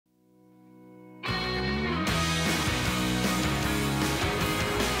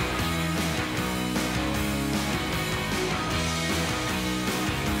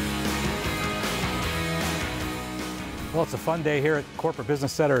Well, it's a fun day here at Corporate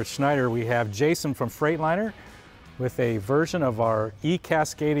Business Center at Schneider. We have Jason from Freightliner with a version of our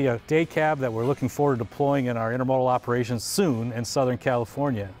eCascadia day cab that we're looking forward to deploying in our intermodal operations soon in Southern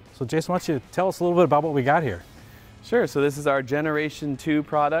California. So Jason, why don't you tell us a little bit about what we got here? Sure, so this is our Generation 2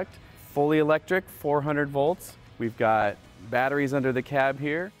 product, fully electric, 400 volts. We've got batteries under the cab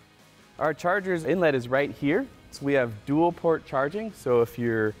here. Our charger's inlet is right here. So we have dual port charging, so if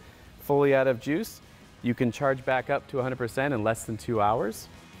you're fully out of juice, you can charge back up to 100% in less than 2 hours.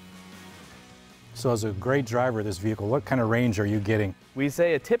 So as a great driver of this vehicle, what kind of range are you getting? We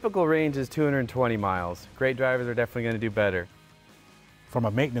say a typical range is 220 miles. Great drivers are definitely going to do better. From a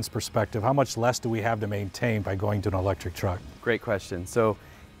maintenance perspective, how much less do we have to maintain by going to an electric truck? Great question. So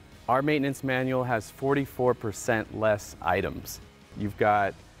our maintenance manual has 44% less items. You've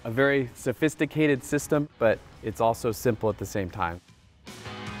got a very sophisticated system, but it's also simple at the same time.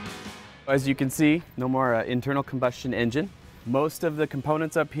 As you can see, no more internal combustion engine. Most of the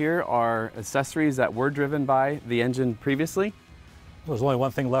components up here are accessories that were driven by the engine previously. There's only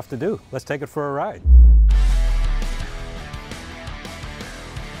one thing left to do. Let's take it for a ride.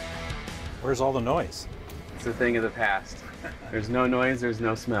 Where's all the noise? It's a thing of the past. There's no noise, there's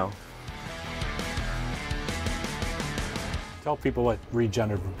no smell. Tell people what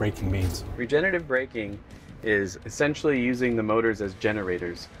regenerative braking means. Regenerative braking is essentially using the motors as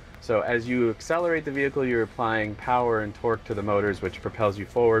generators. So as you accelerate the vehicle, you're applying power and torque to the motors, which propels you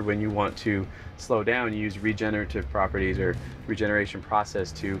forward. When you want to slow down, you use regenerative properties or regeneration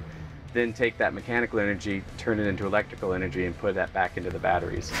process to then take that mechanical energy, turn it into electrical energy, and put that back into the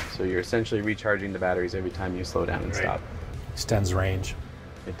batteries. So you're essentially recharging the batteries every time you slow down and stop. Extends range.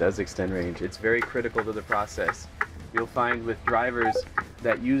 It does extend range. It's very critical to the process. You'll find with drivers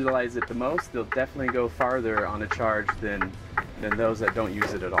that utilize it the most, they'll definitely go farther on a charge than those that don't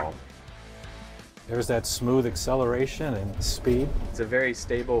use it at all. There's that smooth acceleration and speed. It's a very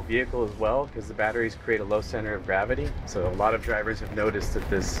stable vehicle as well because the batteries create a low center of gravity. So a lot of drivers have noticed that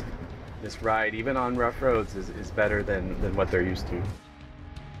this ride, even on rough roads, is better than what they're used to.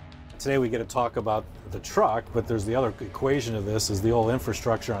 Today we get to talk about the truck, but there's the other equation of this is the whole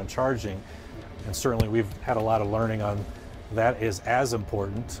infrastructure on charging. And certainly we've had a lot of learning on that is as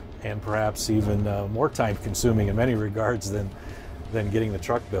important and perhaps even more time consuming in many regards than getting the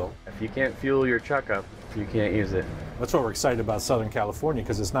truck built. If you can't fuel your truck up, you can't use it. That's what we're excited about Southern California,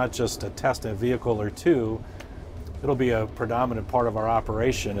 because it's not just a test a vehicle or two, it'll be a predominant part of our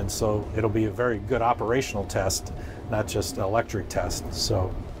operation, and so it'll be a very good operational test, not just an electric test.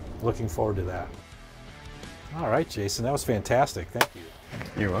 So looking forward to that. All right, Jason, that was fantastic. Thank you.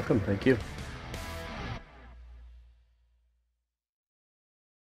 You're welcome. Thank you.